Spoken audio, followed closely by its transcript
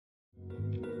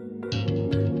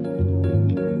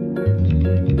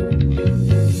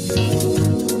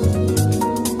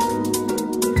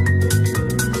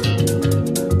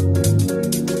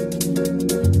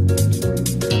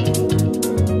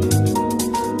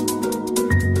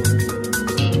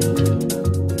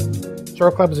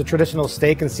Shore Club is a traditional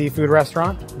steak and seafood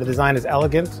restaurant. The design is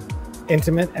elegant,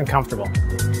 intimate, and comfortable.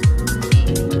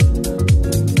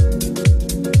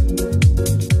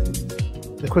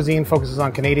 The cuisine focuses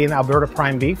on Canadian Alberta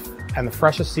prime beef and the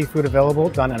freshest seafood available,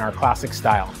 done in our classic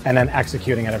style, and then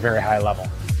executing at a very high level.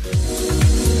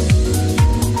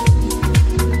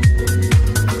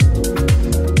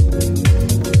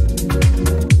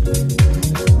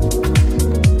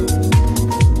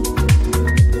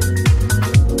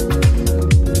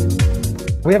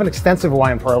 We have an extensive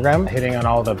wine program hitting on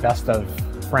all the best of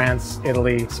France,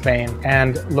 Italy, Spain,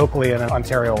 and locally in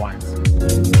Ontario wines.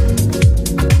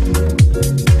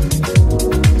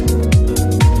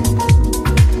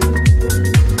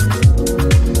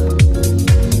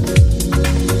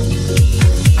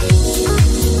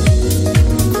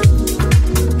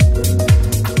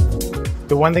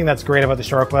 The one thing that's great about the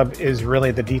Shore Club is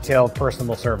really the detailed,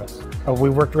 personable service. We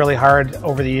worked really hard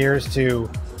over the years to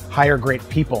hire great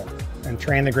people and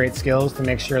train the great skills to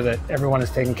make sure that everyone is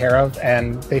taken care of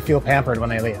and they feel pampered when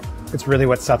they leave. It's really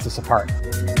what sets us apart.